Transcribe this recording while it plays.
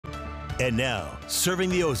And now,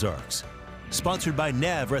 Serving the Ozarks, sponsored by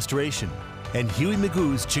Nav Restoration and Huey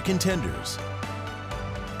Magoo's Chicken Tenders.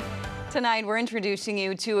 Tonight, we're introducing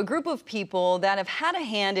you to a group of people that have had a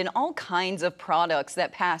hand in all kinds of products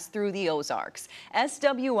that pass through the Ozarks.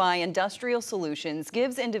 SWI Industrial Solutions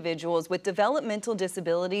gives individuals with developmental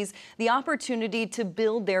disabilities the opportunity to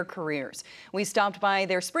build their careers. We stopped by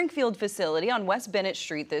their Springfield facility on West Bennett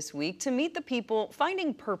Street this week to meet the people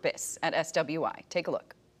finding purpose at SWI. Take a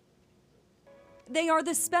look. They are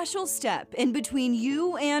the special step in between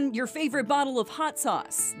you and your favorite bottle of hot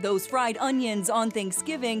sauce, those fried onions on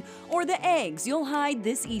Thanksgiving, or the eggs you'll hide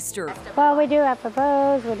this Easter. Well, we do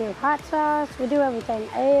appetizers, we do hot sauce, we do everything,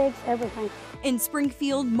 eggs, everything. In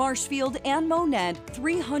Springfield, Marshfield, and Monette,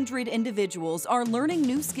 300 individuals are learning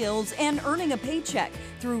new skills and earning a paycheck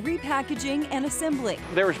through repackaging and assembly.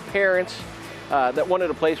 There was parents that wanted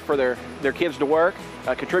a place for their kids to work,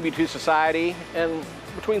 contribute to society, and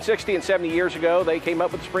between 60 and 70 years ago, they came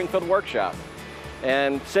up with the Springfield Workshop.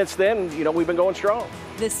 And since then, we've been going strong.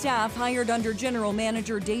 The staff hired under General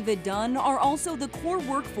Manager David Dunn are also the core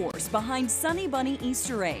workforce behind Sunny Bunny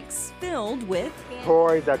Easter eggs, filled with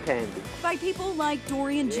toys or candy. By people like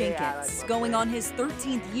Dorian Jenkins, going on his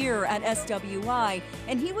 13th year at SWI,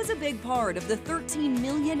 and he was a big part of the 13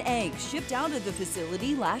 million eggs shipped out of the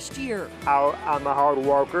facility last year. I'm a hard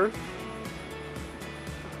worker.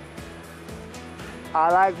 I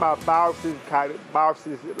like my bosses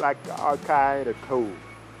like are kind of cool.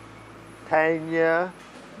 Tanya,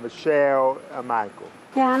 Michelle, and Michael.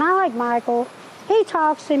 Yeah, and I like Michael. He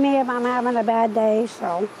talks to me if I'm having a bad day,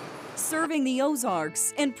 so. Serving the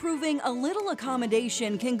Ozarks and proving a little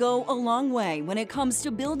accommodation can go a long way when it comes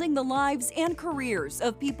to building the lives and careers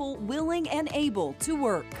of people willing and able to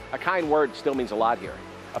work. A kind word still means a lot here.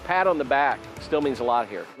 A pat on the back still means a lot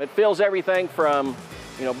here. It fills everything from,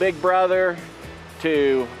 big brother,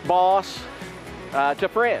 to boss, to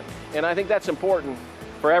friend. And I think that's important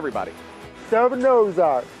for everybody. Serving the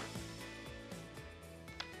Ozarks.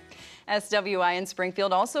 SWI in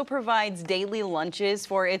Springfield also provides daily lunches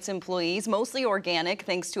for its employees, mostly organic,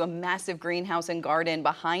 thanks to a massive greenhouse and garden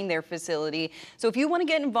behind their facility. So if you want to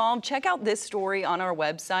get involved, check out this story on our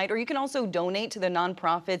website, or you can also donate to the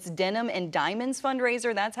nonprofit's Denim and Diamonds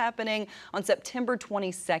fundraiser. That's happening on September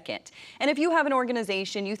 22nd. And if you have an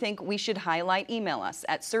organization you think we should highlight, email us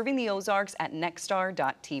at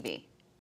servingtheozarks@nexstar.tv.